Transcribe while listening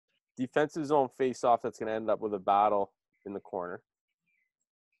defensive zone face-off that's going to end up with a battle in the corner.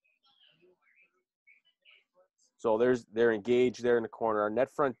 So they're engaged there in the corner. Our net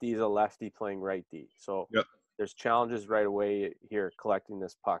front D is a lefty playing right D. So there's challenges right away here collecting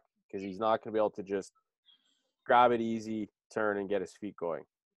this puck because he's not going to be able to just grab it easy, turn, and get his feet going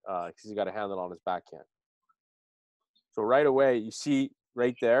because he's got to handle it on his backhand. So right away, you see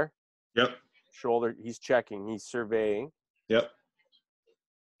right there, shoulder, he's checking, he's surveying.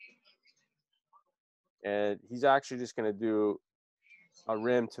 And he's actually just going to do a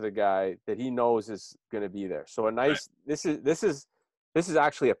rim to the guy that he knows is going to be there. So a nice this is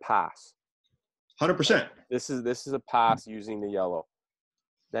actually a pass. 100%. This is a pass using the yellow.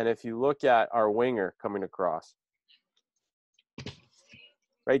 Then if you look at our winger coming across,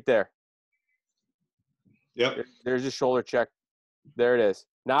 right there. There's his shoulder check. There it is.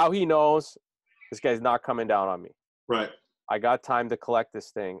 Now he knows this guy's not coming down on me. Right. I got time to collect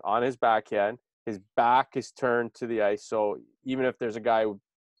this thing on his backhand. His back is turned to the ice, so even if there's a guy with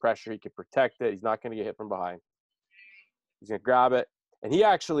pressure, he can protect it. He's not going to get hit from behind. He's going to grab it. And he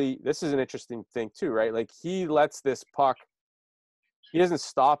actually, this is an interesting thing too, right? Like he lets this puck, he doesn't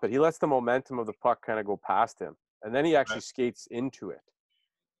stop it. He lets the momentum of the puck kind of go past him. And then he actually skates into it.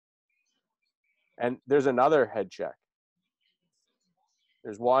 And there's another head check.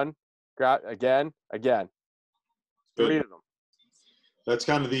 There's one, grab again. 3 of them. That's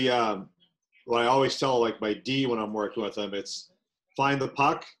kind of the what I always tell like my D when I'm working with them. It's find the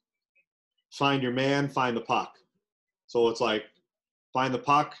puck, find your man, find the puck. So it's like find the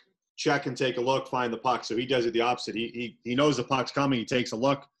puck, check and take a look, find the puck. So he does it the opposite. He knows the puck's coming. He takes a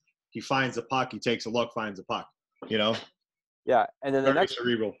look. He finds the puck. He takes a look, finds the puck. You know. Yeah, and then the next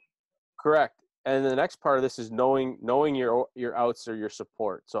cerebral. Correct. And the next part of this is knowing your outs or your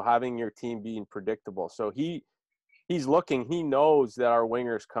support. So having your team being predictable. So he's looking. He knows that our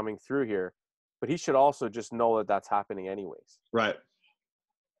winger's coming through here, but he should also just know that that's happening anyways. Right.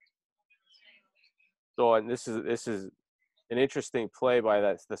 So, and this is an interesting play by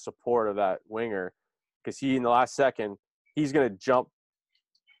the support of that winger, because he, in the last second, he's going to jump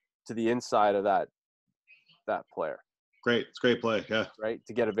to the inside of that player. Great. It's a great play. Yeah. Right.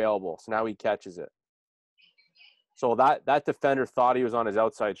 To get available. So now he catches it. So that defender thought he was on his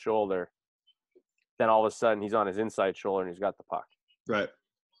outside shoulder. Then all of a sudden he's on his inside shoulder and he's got the puck. Right.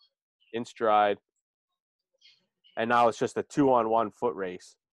 In stride. And now it's just a 2-on-1 foot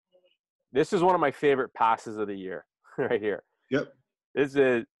race. This is one of my favorite passes of the year right here. Yep.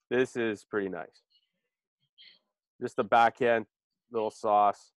 This is pretty nice. Just the backhand, little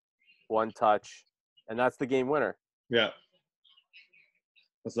sauce, one touch, and that's the game winner. Yeah.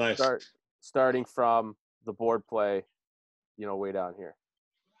 That's nice. Starting from the board play, way down here.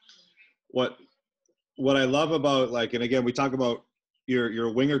 What I love about, like, and again, we talk about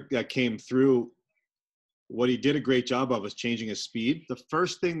your winger that came through, what he did a great job of is changing his speed. The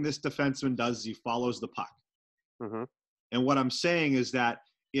first thing this defenseman does is he follows the puck. Mm-hmm. And what I'm saying is that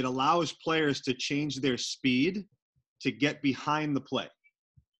it allows players to change their speed to get behind the play.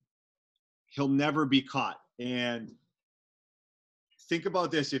 He'll never be caught. And think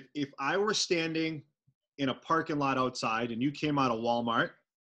about this. If I were standing in a parking lot outside and you came out of Walmart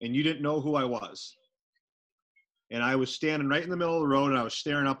and you didn't know who I was, and I was standing right in the middle of the road and I was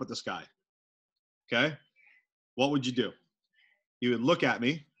staring up at the sky, okay? What would you do? You would look at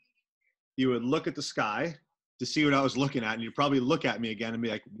me. You would look at the sky to see what I was looking at, and you'd probably look at me again and be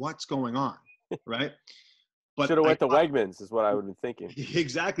like, what's going on, right? But should have went to Wegmans is what I would have been thinking.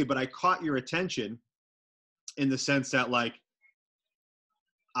 Exactly, but I caught your attention in the sense that, like,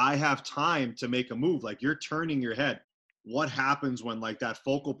 I have time to make a move. Like, you're turning your head. What happens when, like, that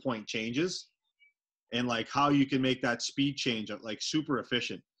focal point changes, and, like, how you can make that speed change, like, super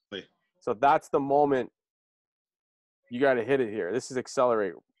efficiently. So that's the moment you got to hit it here. This is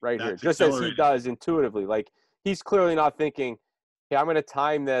accelerate right here, just as he does intuitively. Like, he's clearly not thinking, hey, I'm going to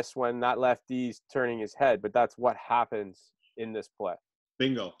time this when that lefty's turning his head, but that's what happens in this play.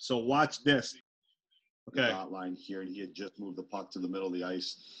 Bingo. So watch this. Okay. Dot line here, and he had just moved the puck to the middle of the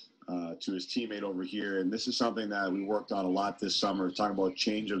ice to his teammate over here. And this is something that we worked on a lot this summer, talking about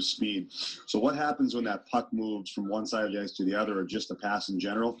change of speed. So what happens when that puck moves from one side of the ice to the other, or just a pass in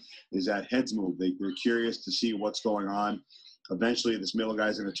general, is that heads move. They're curious to see what's going on. Eventually, this middle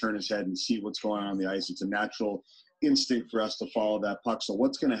guy's going to turn his head and see what's going on the ice. It's a natural instinct for us to follow that puck. So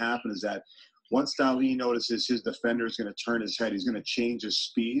what's going to happen is that once Dahlin notices his defender is going to turn his head, he's going to change his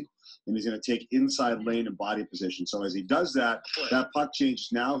speed, and he's going to take inside lane and body position. So as he does that, that puck changes.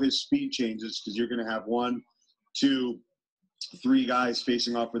 Now his speed changes, because you're going to have 1, 2, 3 guys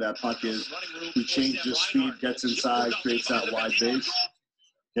facing off where that puck is. He changes his speed, gets inside, creates that wide base.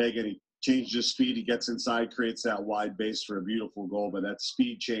 Okay, again, he changed his speed. He gets inside, creates that wide base for a beautiful goal. But that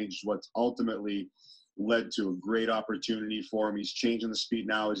speed change is what's ultimately led to a great opportunity for him. He's changing the speed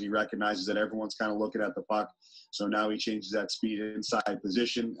now as he recognizes that everyone's kind of looking at the puck. So now he changes that speed inside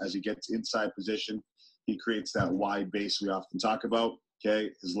position. As he gets inside position, he creates that wide base we often talk about.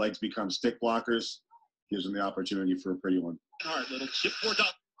 Okay, his legs become stick blockers. Gives him the opportunity for a pretty one.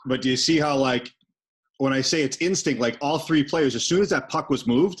 But do you see how, like, when I say it's instinct, like all three players, as soon as that puck was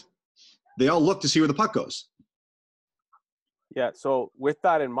moved, they all look to see where the puck goes. Yeah, so with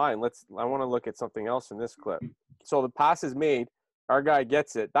that in mind, I want to look at something else in this clip. So the pass is made, our guy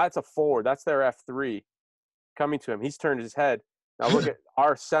gets it. That's a forward. That's their F3 coming to him. He's turned his head. Now look at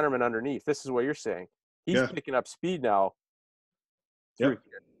our centerman underneath. This is what you're saying. He's picking up speed now. Yep.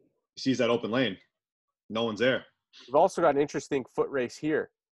 He sees that open lane. No one's there. We've also got an interesting foot race here.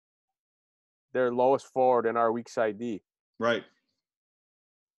 Their lowest forward in our weak side D. Right.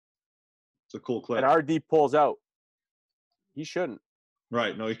 It's a cool clip. And our D pulls out. He shouldn't.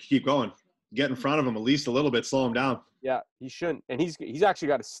 Right. No, he can keep going. Get in front of him at least a little bit, slow him down. Yeah, he shouldn't. And he's actually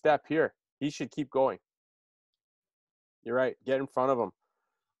got a step here. He should keep going. You're right. Get in front of him.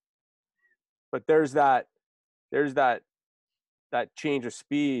 But there's that change of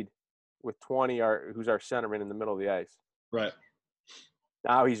speed with 20, who's our centerman in the middle of the ice. Right.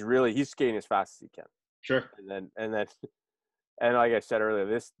 Now he's skating as fast as he can. Sure. And like I said earlier,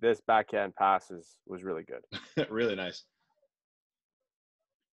 this backhand pass was really good. Really nice.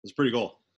 It's a pretty goal.